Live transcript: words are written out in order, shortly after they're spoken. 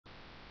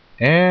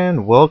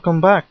And welcome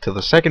back to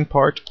the second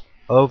part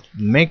of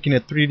making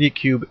a 3D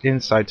cube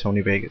inside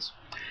Sony Vegas.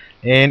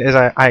 And as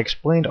I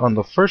explained on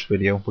the first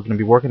video, we're going to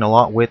be working a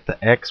lot with the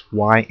X,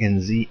 Y,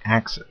 and Z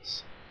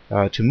axis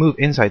to move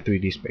inside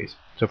 3D space.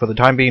 So for the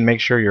time being, make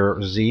sure your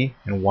Z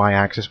and Y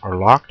axis are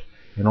locked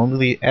and only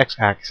the X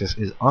axis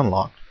is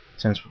unlocked,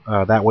 since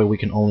that way we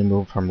can only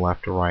move from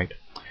left to right.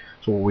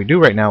 So what we do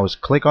right now is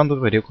click on the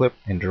video clip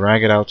and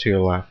drag it out to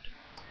your left.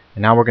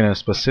 And now we're going to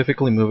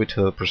specifically move it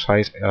to the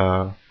precise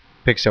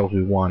pixels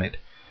we wanted.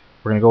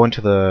 We're going to go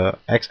into the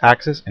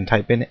X-axis and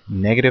type in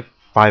 -500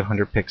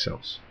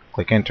 pixels.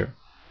 Click enter.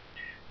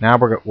 Now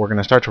we're going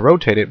to start to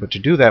rotate it, but to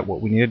do that,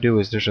 what we need to do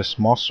is there's a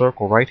small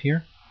circle right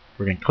here.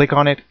 We're going to click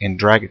on it and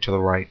drag it to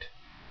the right.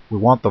 We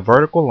want the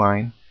vertical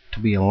line to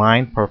be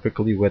aligned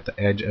perfectly with the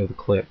edge of the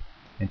clip.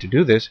 And to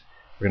do this,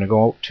 we're going to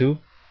go to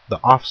the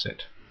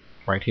offset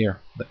right here,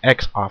 the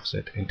X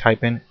offset, and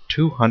type in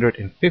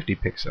 250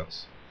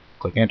 pixels.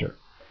 Click enter.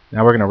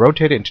 Now we're going to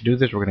rotate it, and to do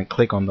this we're going to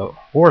click on the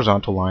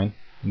horizontal line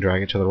and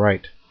drag it to the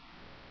right,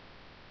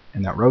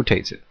 and that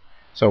rotates it.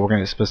 So we're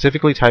going to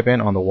specifically type in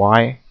on the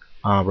Y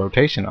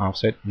rotation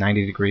offset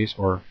 90 degrees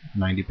or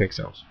 90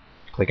 pixels.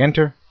 Click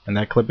enter, and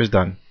that clip is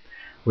done.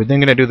 We're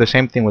then going to do the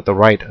same thing with the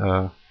right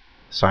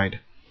side.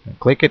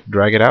 Click it,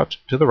 drag it out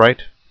to the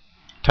right,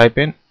 type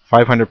in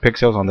 500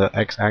 pixels on the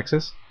X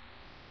axis,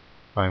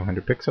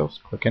 500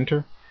 pixels, click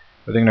enter.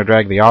 We're then going to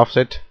drag the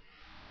offset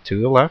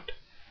to the left,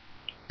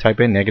 type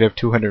in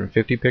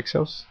 -250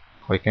 pixels,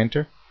 click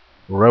enter,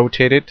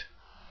 rotate it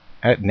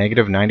at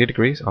 -90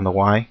 degrees on the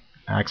Y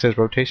axis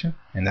rotation,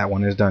 and that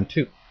one is done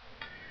too.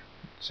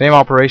 Same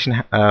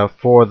operation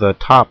for the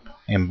top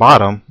and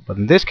bottom, but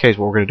in this case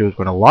what we're going to do is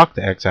we're going to lock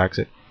the X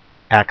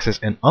axis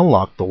and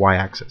unlock the Y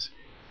axis.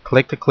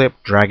 Click the clip,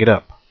 drag it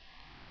up.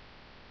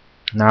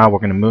 Now we're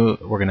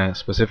going to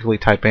specifically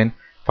type in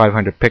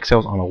 500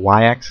 pixels on the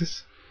Y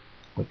axis,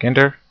 click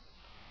enter,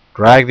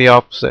 drag the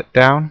offset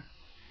down,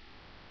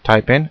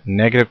 type in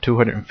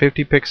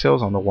 -250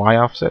 pixels on the Y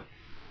offset,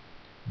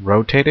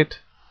 rotate it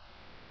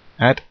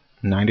at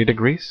 90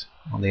 degrees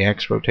on the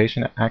X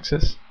rotation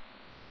axis,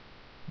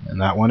 and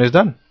that one is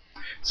done.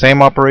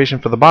 Same operation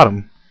for the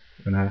bottom.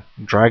 I'm going to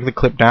drag the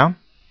clip down,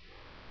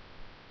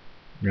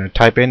 I'm going to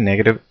type in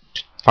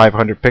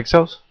 -500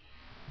 pixels,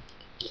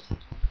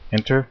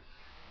 enter,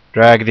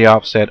 drag the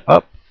offset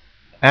up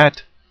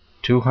at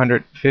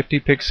 250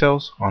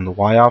 pixels on the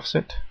Y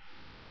offset,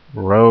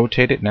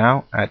 rotate it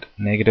now at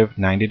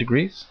 -90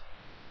 degrees,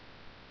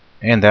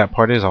 and that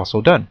part is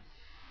also done.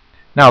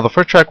 Now the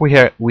first track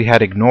we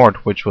had ignored,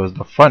 which was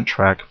the front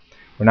track,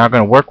 we're now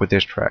going to work with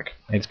this track.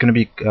 It's going to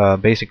be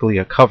basically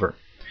a cover.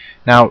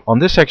 Now on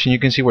this section you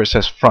can see where it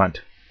says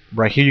front.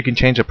 Right here you can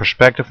change the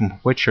perspective from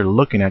which you're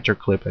looking at your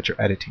clip that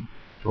you're editing.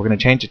 So we're going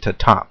to change it to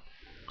top.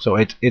 So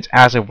it's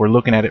as if we're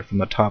looking at it from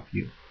the top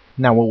view.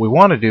 Now what we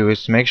want to do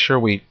is to make sure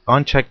we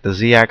uncheck the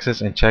Z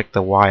axis and check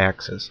the Y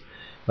axis.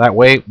 That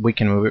way we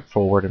can move it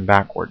forward and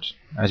backwards.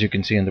 As you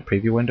can see in the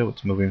preview window,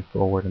 it's moving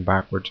forward and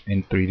backwards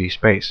in 3D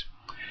space.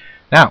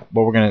 Now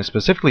what we're going to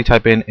specifically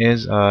type in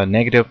is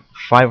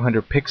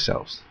 -500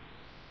 pixels.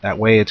 That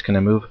way it's going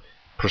to move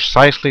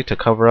precisely to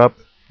cover up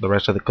the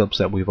rest of the clips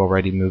that we've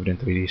already moved in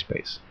 3D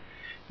space.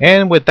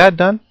 And with that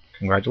done,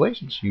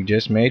 congratulations, you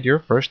just made your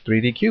first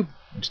 3D cube.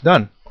 It's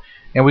done.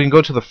 And we can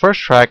go to the first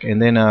track and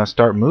then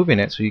start moving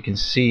it so you can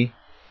see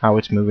how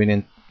it's moving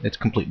and it's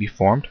completely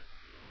formed.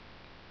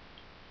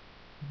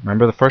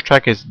 Remember, the first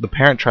track is the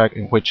parent track,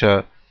 in which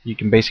you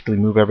can basically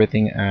move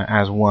everything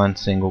as one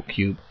single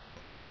cube.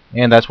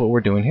 And that's what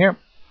we're doing here.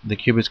 The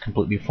cube is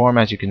completely formed,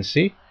 as you can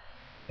see.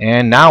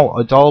 And now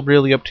it's all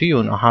really up to you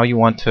on how you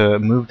want to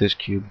move this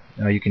cube.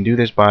 You can do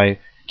this by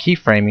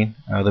keyframing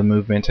the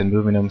movements and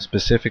moving them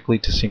specifically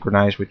to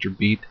synchronize with your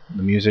beat,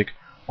 the music,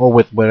 or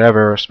with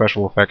whatever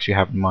special effects you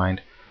have in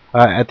mind.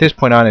 At this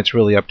point on, it's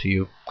really up to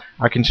you.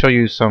 I can show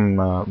you some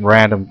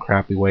random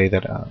crappy way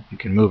that you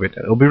can move it.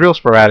 It'll be real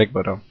sporadic,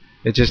 but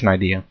it's just an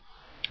idea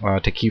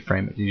to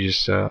keyframe it. You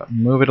just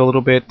move it a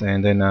little bit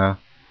and then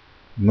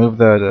move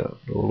the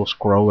little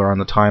scroller on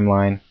the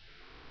timeline,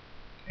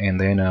 and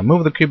then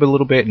move the cube a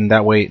little bit, and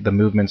that way the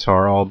movements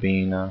are all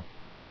being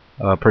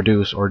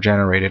produced or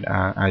generated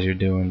as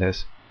you're doing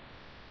this.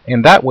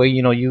 And that way,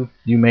 you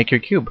make your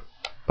cube.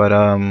 But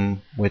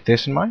with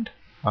this in mind,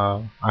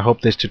 I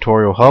hope this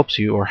tutorial helps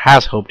you, or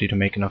has helped you, to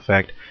make an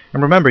effect.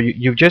 And remember,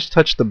 you've just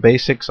touched the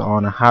basics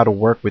on how to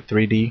work with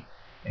 3D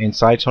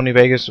inside Sony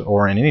Vegas,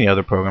 or in any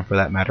other program for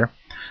that matter.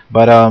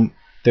 But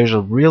there's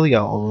really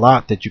a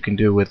lot that you can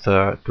do with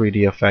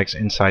 3D effects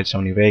inside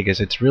Sony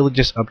Vegas. It's really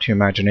just up to your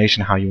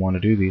imagination how you want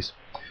to do these.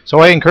 So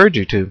I encourage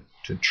you to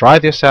try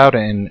this out,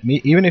 and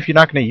even if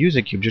you're not going to use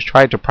a cube, just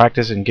try to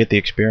practice and get the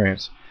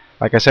experience.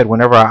 Like I said,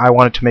 whenever I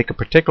wanted to make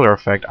a particular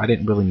effect, I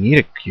didn't really need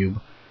a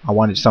cube. I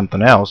wanted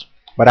something else,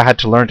 but I had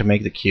to learn to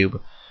make the cube.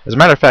 As a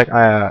matter of fact,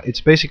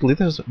 it's basically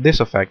this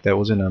effect that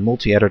was in a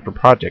multi-editor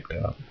project.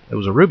 It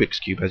was a Rubik's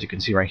Cube, as you can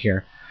see right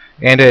here.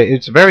 And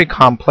it's very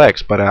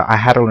complex, but I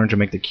had to learn to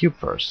make the cube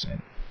first.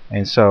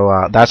 And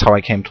so that's how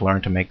I came to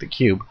learn to make the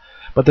cube.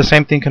 But the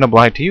same thing can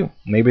apply to you.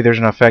 Maybe there's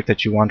an effect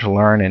that you want to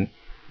learn and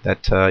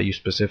that you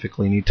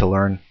specifically need to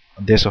learn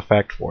this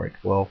effect for it.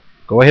 Well,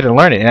 go ahead and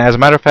learn it. And as a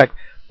matter of fact,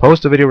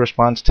 post a video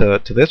response to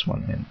this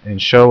one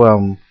and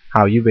show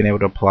how you've been able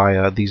to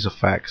apply these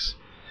effects.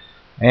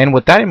 And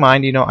with that in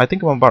mind, I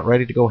think I'm about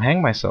ready to go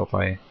hang myself.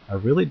 I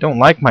really don't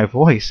like my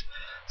voice.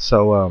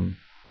 So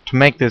to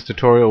make this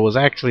tutorial was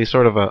actually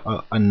sort of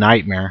a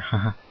nightmare.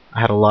 I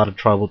had a lot of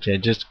trouble to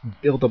just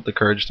build up the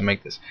courage to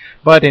make this.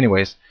 But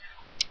anyways,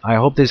 I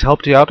hope this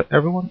helped you out,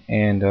 everyone.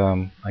 And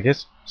I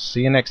guess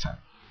see you next time.